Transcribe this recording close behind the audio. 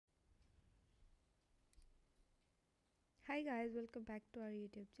Hi guys, welcome back to our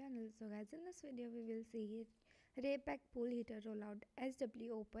YouTube channel. So guys, in this video we will see Raypak pool heater rollout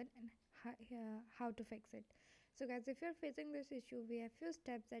SW open and how to fix it. So guys, if you're facing this issue, we have few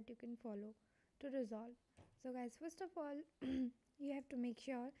steps that you can follow to resolve. So guys, first of all, you have to make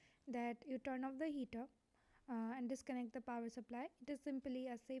sure that you turn off the heater and disconnect the power supply. It is simply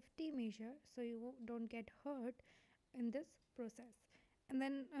a safety measure so you don't get hurt in this process. And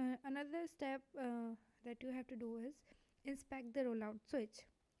then another step that you have to do is inspect the rollout switch.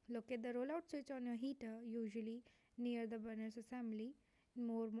 Locate the rollout switch on your heater, usually near the burner's assembly.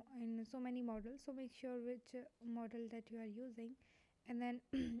 In so many models, so make sure which model that you are using, and then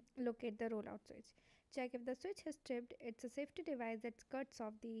locate the rollout switch. Check if the switch has tripped. It's a safety device that cuts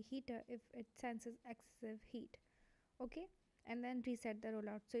off the heater if it senses excessive heat. Okay, and then reset the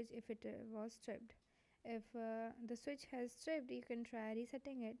rollout switch if it was tripped. If the switch has tripped, you can try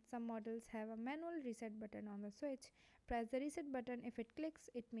resetting it. Some models have a manual reset button on the switch. Press the reset button. If it clicks,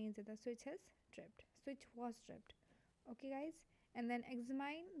 it means that the switch was tripped. Okay guys, and then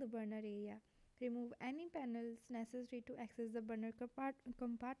examine the burner area. Remove any panels necessary to access the burner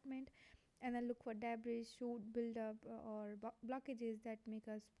compartment, and then look for debris, soot buildup, or blockages that make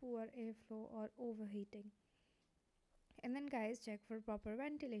us poor airflow or overheating. And then guys, check for proper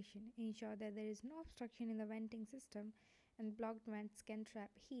ventilation. Ensure that there is no obstruction in the venting system, and blocked vents can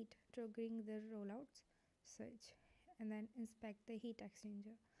trap heat, triggering the rollout switch. And then inspect the heat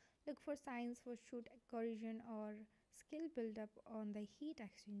exchanger. Look for signs for soot corrosion or scale buildup on the heat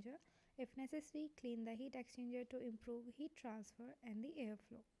exchanger. If necessary, clean the heat exchanger to improve heat transfer and the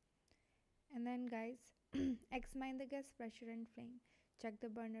airflow. And then guys, examine the gas pressure and flame. Check the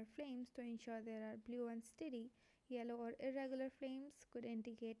burner flames to ensure they are blue and steady. Yellow or irregular flames could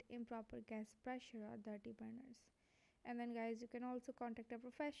indicate improper gas pressure or dirty burners. And then guys, you can also contact a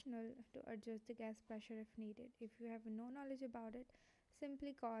professional to adjust the gas pressure if needed. If you have no knowledge about it,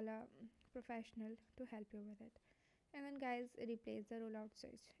 simply call a professional to help you with it. And then guys, replace the rollout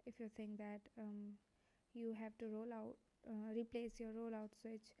switch. If you think that you have to replace your rollout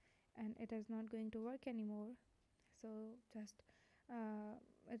switch and it is not going to work anymore, so just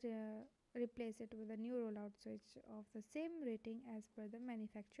replace it with a new rollout switch of the same rating as per the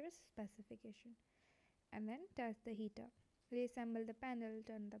manufacturer's specification. And then test the heater. Reassemble the panel,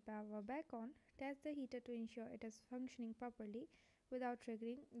 turn the power back on, test the heater to ensure it is functioning properly without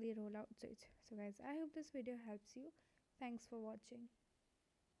triggering the rollout switch. So guys, I hope this video helps you. Thanks for watching.